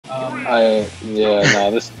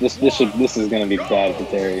This is gonna be bad for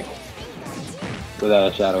Terry,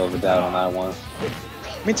 without a shadow of a doubt on that one.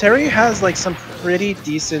 I mean, Terry has like some pretty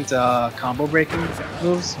decent combo breaking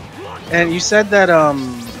moves, and you said that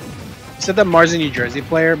Mars, a New Jersey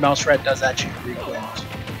player, MouseRat does actually frequent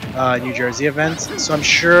New Jersey events, so I'm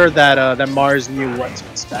sure that that Mars knew what to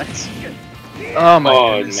expect. Oh my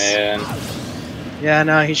goodness. Man. Yeah,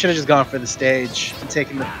 no, he should have just gone for the stage and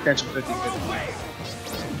taken the potential 50-50.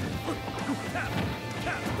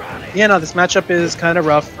 Yeah, no, this matchup is kind of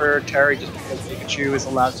rough for Terry just because Pikachu is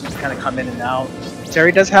allowed to just kind of come in and out.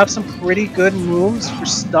 Terry does have some pretty good moves for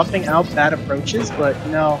stuffing out bad approaches, but,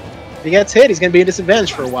 you know, if he gets hit, he's going to be at a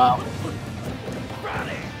disadvantage for a while.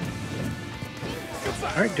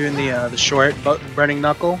 Alright, doing the short burning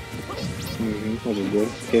knuckle. Which is good.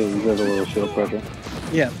 He does a little shield pressure.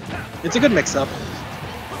 Yeah, it's a good mix-up.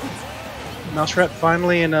 MouseRat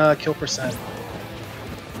finally in kill percent.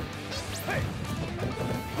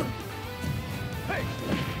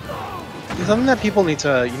 Something that you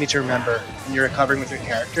need to remember when you're recovering with your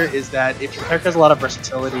character is that if your character has a lot of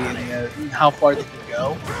versatility in how far they can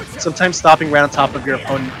go, sometimes stopping right on top of your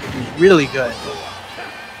opponent can be really good.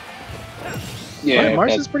 Yeah,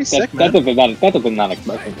 Mars is pretty sick, man. That's a bit not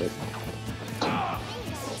expecting this.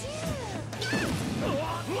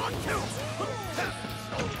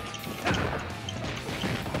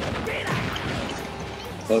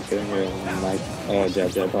 Okay, nice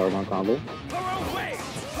jab power combo.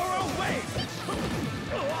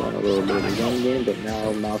 Going a little bit of the gun game, but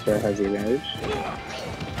now MouseRat has the advantage.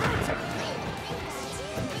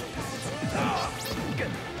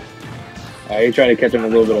 You try to catch him a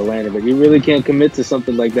little bit of landing, but you really can't commit to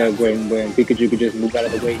something like that when Pikachu could just move out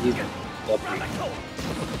of the way easily.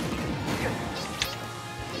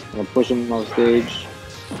 I'm gonna push him off stage.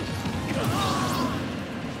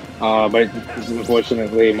 But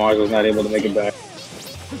unfortunately, Mars was not able to make it back.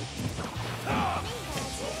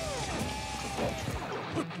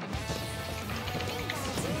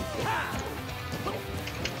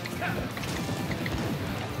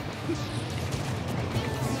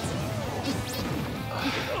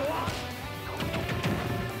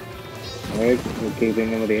 Alright, we're keeping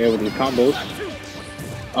him in the air with these combos.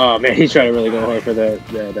 Oh man, he's trying to really go hard for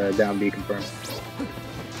that down B confirmed.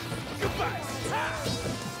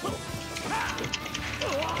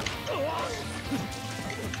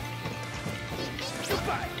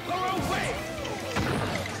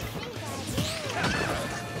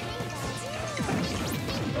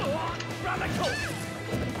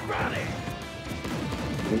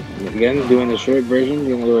 Again, doing the short version,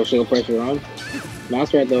 doing a little shield pressure on.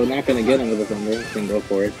 MouseRat though, not gonna get him with the thunder. Can go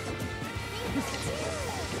for it.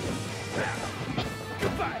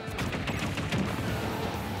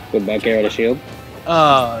 Good back air to shield.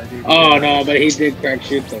 Oh, dude. Oh no, but he did crack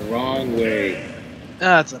shoot the wrong way.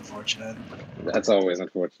 That's unfortunate. That's always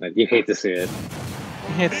unfortunate. You hate to see it.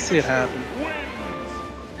 You hate to see it happen.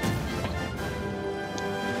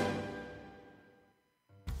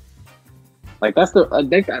 Like that's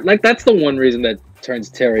the one reason that turns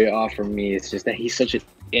Terry off for me. It's just that he's such an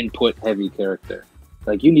input-heavy character.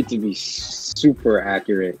 Like you need to be super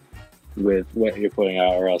accurate with what you're putting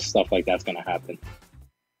out, or else stuff like that's gonna happen.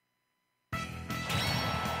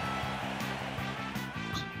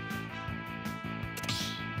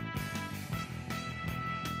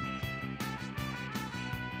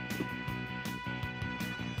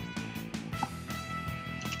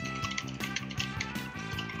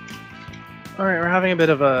 Alright, we're having a bit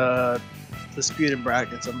of a dispute in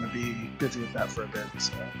brackets. I'm going to be busy with that for a bit,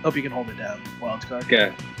 so hope you can hold it down. Wildcard.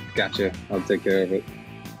 Okay, gotcha. I'll take care of it.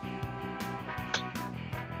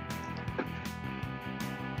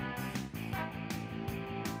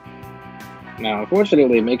 Now,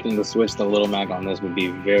 unfortunately, making the switch to Little Mac on this would be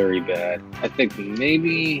very bad. I think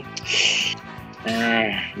maybe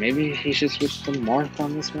he should switch to Marth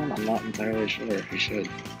on this one. I'm not entirely sure if he should.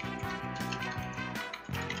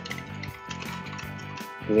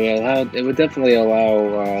 It would definitely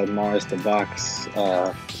allow Mars to box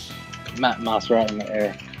MouseRat in the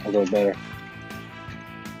air a little better.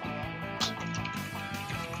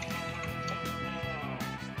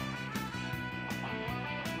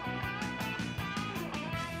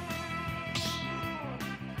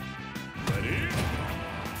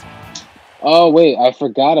 Oh wait, I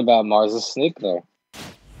forgot about Mars' snake though.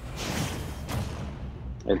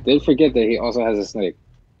 I did forget that he also has a snake.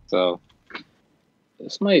 So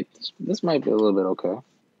this might be a little bit okay.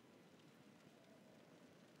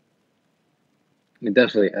 It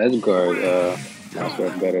definitely edge guard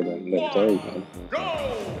MouseRat better than Terry can.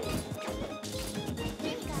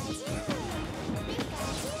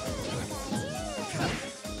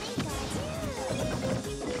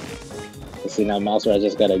 See, now MouseRat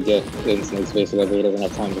just gotta get in Snake's face so that way he doesn't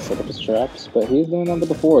have time to set up his traps, but he's doing them with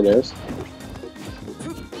the forwarders.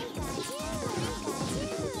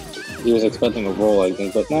 He was expecting a roll, I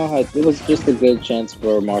think, but no, it was just a good chance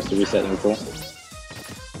for Mars to reset neutral.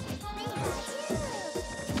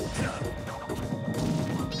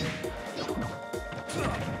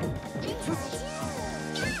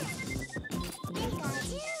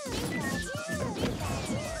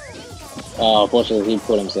 Unfortunately, he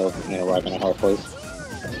put himself in a rock and a hard place.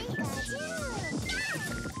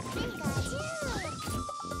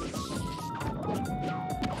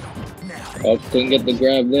 Oh, couldn't get the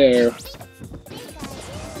grab there.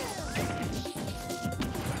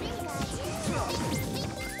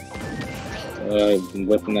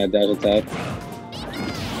 Whipping that dash attack.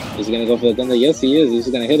 Is he gonna go for the thunder? Yes, he is. He's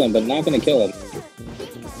gonna hit him, but not gonna kill him.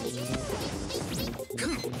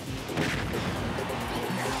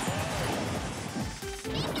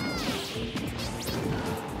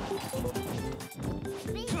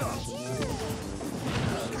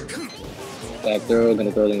 Back throw,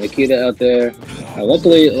 gonna throw the Nikita out there. Now,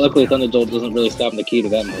 luckily Thunder Jolt doesn't really stop Nikita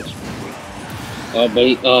that much. Oh,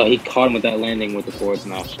 but he caught him with that landing with the forward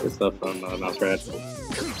smash. Good stuff from MouseRat.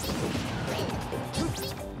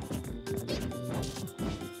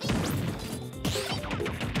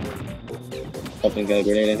 Hoping got a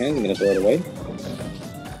grenade in hand. I'm gonna throw it away.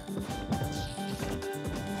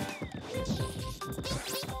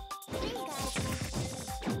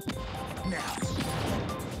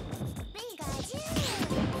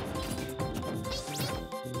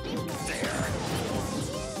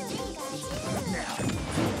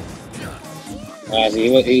 So he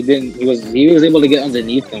was able to get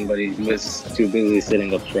underneath them, but he was too busy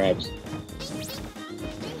setting up traps.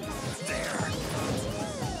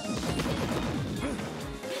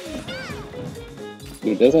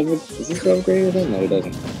 He does have does this go upgrade with him? No, he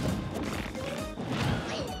doesn't.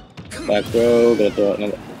 Back throw, gonna throw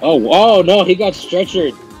another. Oh no, he got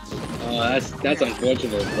stretchered. That's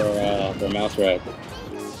unfortunate for MouseRat.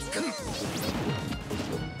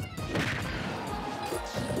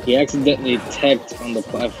 He accidentally teched on the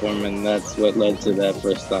platform, and that's what led to that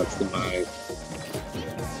first stock's demise.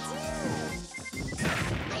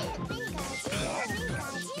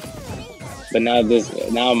 But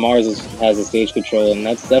now Mars has a stage control, and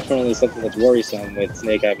that's definitely something that's worrisome with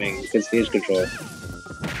Snake having good stage control.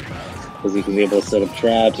 Because he can be able to set up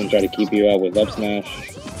traps and try to keep you out with up smash.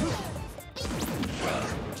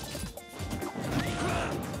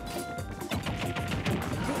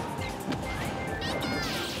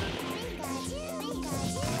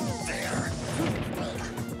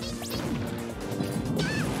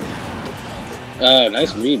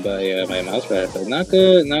 Nice read by MouseRat, but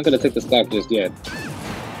not gonna take the stock just yet.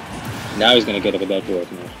 Now he's gonna get up with that forward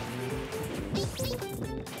smash.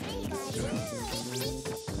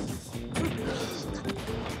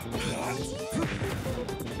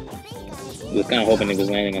 He was kind of hoping he was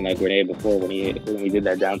landing on that grenade before when he did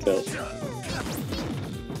that down tilt.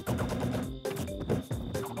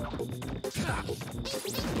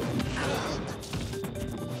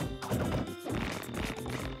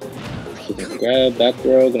 Grab, back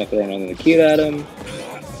throw, gonna throw another Nikita at him.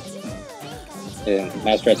 And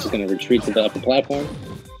MouseRat's just gonna retreat to the upper platform.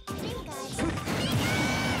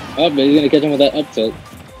 Oh, but he's gonna catch him with that up tilt.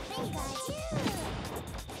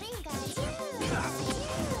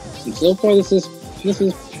 And so far this is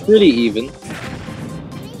pretty even.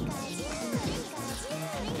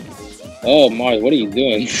 Oh Mars, what are you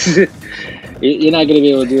doing? You're not gonna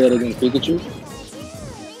be able to do that against Pikachu?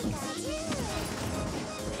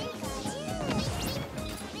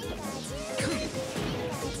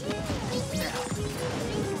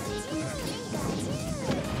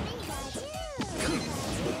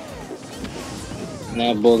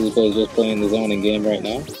 Now both of those just playing the zoning game right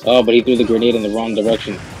now. Oh, but he threw the grenade in the wrong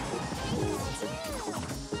direction.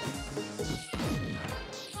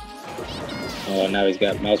 Oh, now he's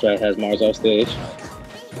got MouseRat has Mars off stage.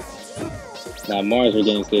 Now Mars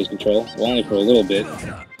regaining stage control, well, only for a little bit.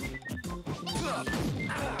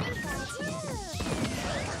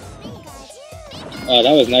 Oh,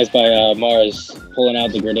 that was nice by Mars pulling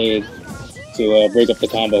out the grenade to break up the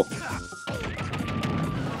combo.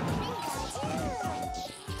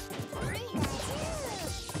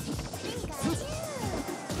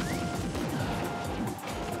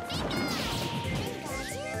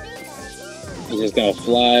 He's just gonna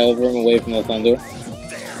fly over him away from the thunder.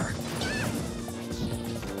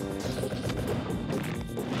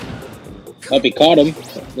 Oh, he caught him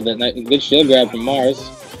with a good shield grab from Mars.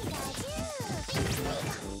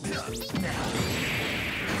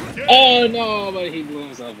 Oh no, but he blew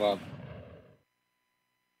himself up.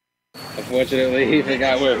 Unfortunately, he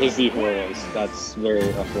forgot where his D4 was. That's very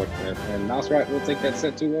unfortunate. And MouseRat will take that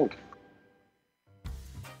set 2-0.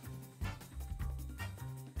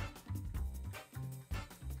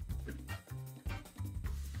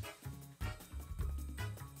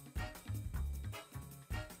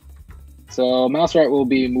 So MouseRat will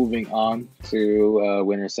be moving on to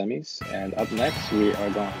winner semis. And up next, we are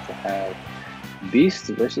going to have Beast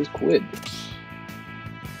versus Quid.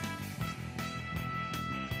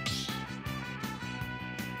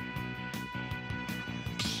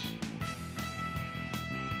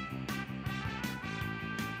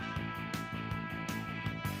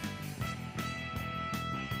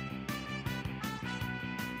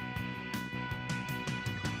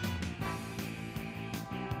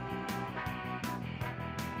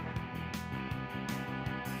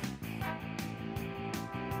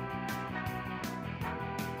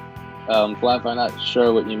 Flav, I'm not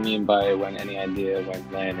sure what you mean by when any idea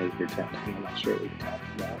when land is returning. I'm not sure what you're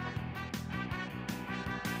talking about.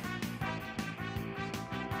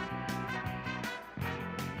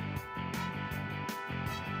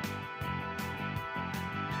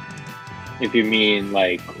 If you mean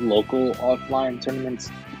like local offline tournaments,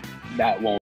 that won't